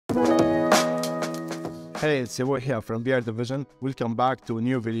Hey, it's your boy here from BR Division. Welcome back to a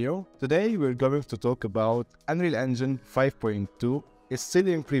new video. Today we're going to talk about Unreal Engine 5.2. It's still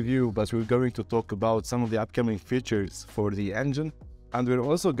in preview, but we're going to talk about some of the upcoming features for the engine. And we're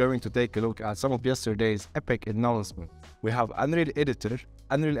also going to take a look at some of yesterday's epic announcements. We have Unreal Editor,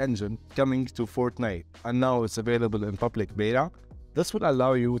 Unreal Engine coming to Fortnite, and now it's available in public beta. This will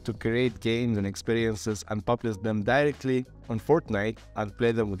allow you to create games and experiences and publish them directly on Fortnite and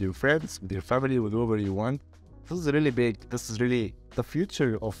play them with your friends, with your family, with whoever you want. This is really big. This is really the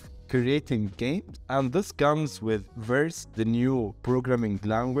future of creating games. And this comes with Verse, the new programming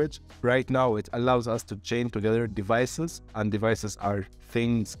language. Right now, it allows us to chain together devices, and devices are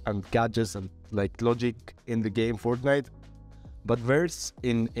things and gadgets and like logic in the game Fortnite. But Verse,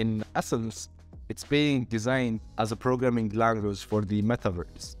 in essence, it's being designed as a programming language for the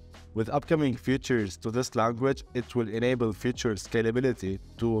metaverse. With upcoming features to this language, it will enable future scalability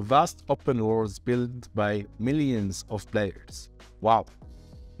to vast open worlds built by millions of players. Wow.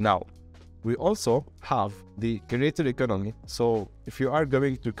 Now, we also have the creator economy. So if you are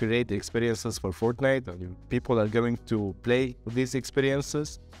going to create experiences for Fortnite and people are going to play with these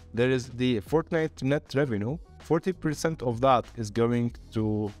experiences, there is the Fortnite net revenue. 40% of that is going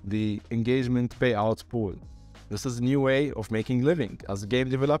to the engagement payout pool. This is a new way of making living as a game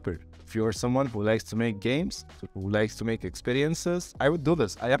developer. If you are someone who likes to make games, who likes to make experiences, I would do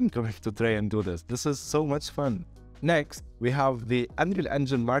this. I am going to try and do this. This is so much fun. Next, we have the Unreal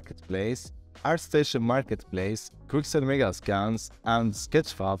Engine Marketplace, ArtStation Marketplace, Quixel Megascans, and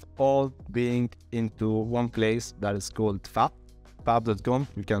Sketchfab all being into one place that is called Fab. Fab.com,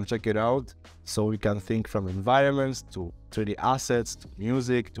 you can check it out. So you can think from environments to 3D assets, to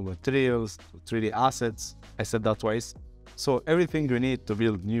music, to materials, to 3D assets. I said that twice. So everything you need to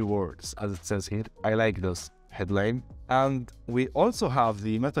build new worlds, as it says here. I like this headline. And we also have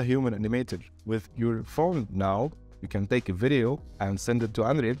the MetaHuman Animator. With your phone now, you can take a video and send it to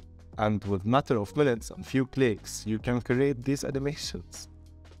Unreal. And with matter of minutes and few clicks, you can create these animations.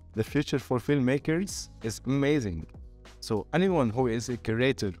 The future for filmmakers is amazing. So anyone who is a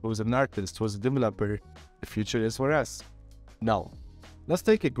creator, who is an artist, who is a developer, the future is for us. Now, let's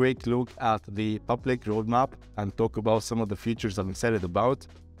take a quick look at the public roadmap and talk about some of the features I'm excited about.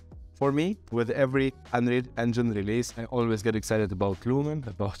 For me, with every Unreal Engine release, I always get excited about Lumen,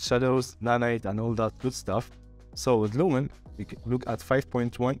 about shadows, nanite, and all that good stuff. So with Lumen, we can look at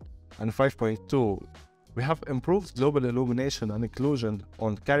 5.1 and 5.2. We have improved global illumination and occlusion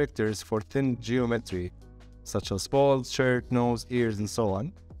on characters for thin geometry, such as balls, shirt, nose, ears, and so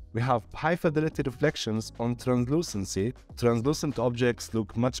on. We have high-fidelity reflections on translucency. Translucent objects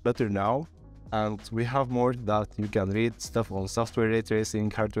look much better now, and we have more that you can read stuff on software ray tracing,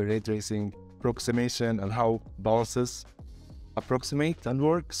 hardware ray tracing, approximation, and how bounces approximate and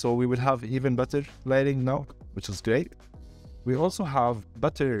work. So we will have even better lighting now, which is great. We also have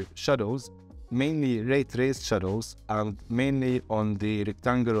better shadows, mainly ray traced shadows, and mainly on the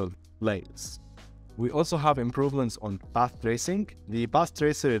rectangular layers. We also have improvements on path tracing. The path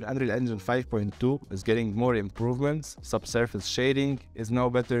tracer in Unreal Engine 5.2 is getting more improvements. Subsurface shading is now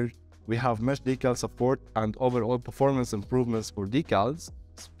better. We have mesh decal support and overall performance improvements for decals.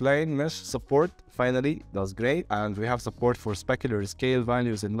 Spline mesh support, finally, that's great. And we have support for specular scale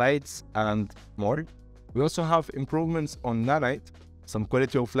values in lights and more. We also have improvements on nanite, some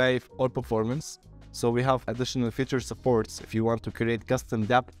quality of life or performance. So we have additional feature supports if you want to create custom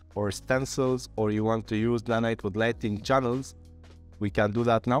depth or stencils, or you want to use nanite with lighting channels. We can do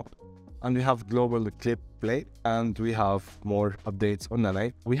that now. And we have global clip play, and we have more updates on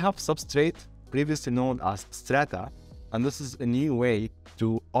nanite. We have substrate, previously known as strata, and this is a new way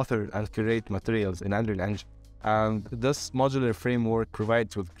to author and create materials in Unreal Engine. And this modular framework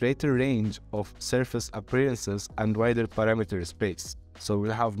provides with greater range of surface appearances and wider parameter space. So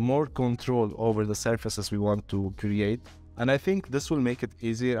we'll have more control over the surfaces we want to create. And I think this will make it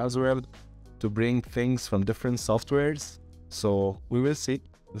easier as well to bring things from different softwares. So we will see.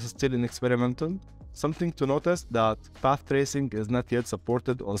 This is still in experimental. Something to notice that path tracing is not yet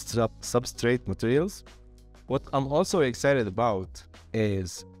supported on substrate materials. What I'm also excited about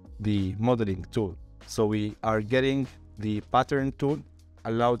is the modeling tool. So we are getting the pattern tool,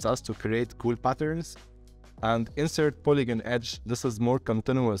 allows us to create cool patterns. And insert polygon edge, this is more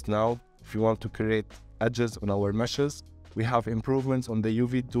continuous now. If you want to create edges on our meshes, we have improvements on the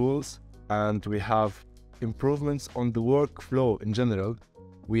UV tools, and we have improvements on the workflow in general.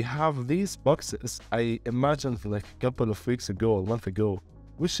 We have these boxes. I imagined like a couple of weeks ago, a month ago,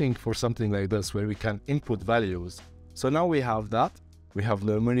 wishing for something like this where we can input values. So now we have that. We have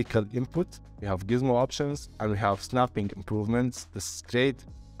numerical input, we have gizmo options, and we have snapping improvements. This is great.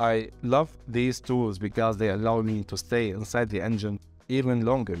 I love these tools because they allow me to stay inside the engine even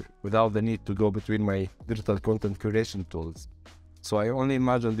longer without the need to go between my digital content creation tools. So I only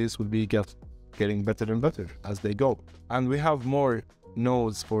imagine this will be getting better and better as they go. And we have more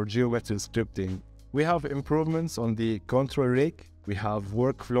nodes for geometry scripting. We have improvements on the control rig. We have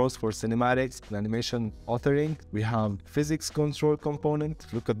workflows for cinematics and animation authoring. We have physics control component.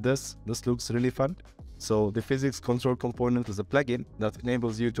 Look at this. This looks really fun. So the physics control component is a plugin that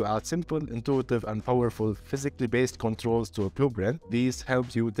enables you to add simple, intuitive, and powerful physically based controls to a blueprint. These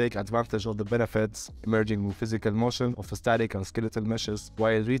help you take advantage of the benefits emerging with physical motion of static and skeletal meshes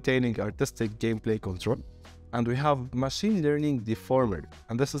while retaining artistic gameplay control. And we have machine learning deformer,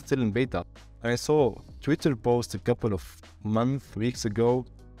 and this is still in beta. I saw Twitter post a couple of weeks ago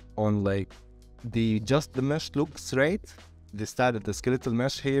on like the mesh looks right. They started the skeletal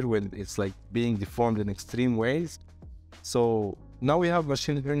mesh here when it's like being deformed in extreme ways. So now we have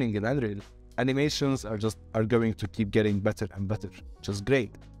machine learning in Unreal. Animations are going to keep getting better and better, which is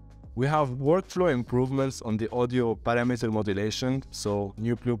great. We have workflow improvements on the audio parameter modulation, so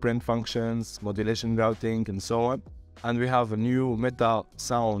new blueprint functions, modulation routing, and so on. And we have a new meta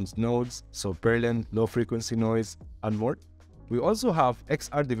sounds nodes, so Berlin, low frequency noise, and more. We also have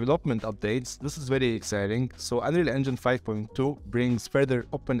XR development updates. This is very exciting. So Unreal Engine 5.2 brings further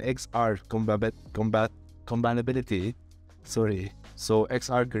open XR compatibility. So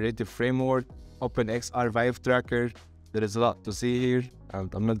XR creative framework, open XR Vive tracker. There is a lot to see here,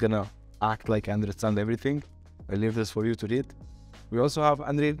 and I'm not gonna act like I understand everything. I leave this for you to read. We also have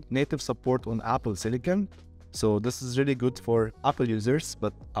Unreal native support on Apple Silicon. So this is really good for Apple users,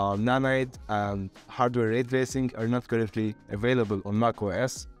 but Nanite and hardware ray tracing are not currently available on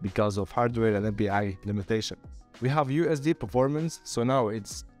macOS because of hardware and API limitation. We have USD performance, so now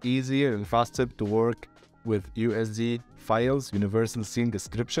it's easier and faster to work with USD files, universal scene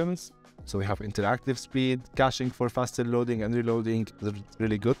descriptions. So we have interactive speed, caching for faster loading and reloading. That's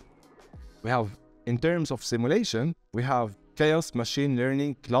really good. We have, in terms of simulation, we have Chaos Machine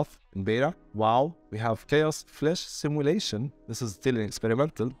Learning Cloth in beta. Wow. We have Chaos Flesh Simulation. This is still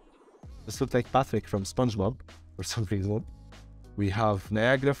experimental. This looks like Patrick from SpongeBob for some reason. We have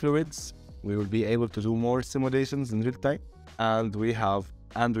Niagara Fluids. We will be able to do more simulations in real time. And we have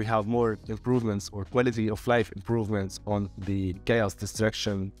more improvements or quality of life improvements on the Chaos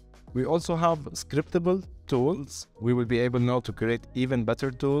Destruction. We also have scriptable tools. We will be able now to create even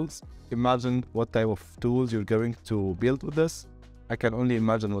better tools. Imagine what type of tools you're going to build with this. I can only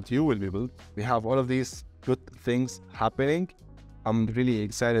imagine what you will be build. We have all of these good things happening. I'm really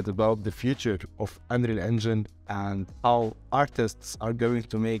excited about the future of Unreal Engine and how artists are going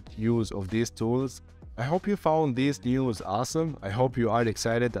to make use of these tools. I hope you found these news awesome. I hope you are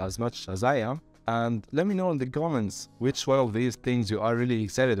excited as much as I am. And let me know in the comments which one of these things you are really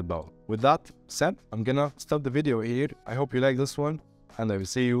excited about. With that said, I'm gonna stop the video here. I hope you like this one, and I will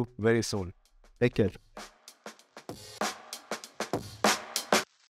see you very soon. Take care.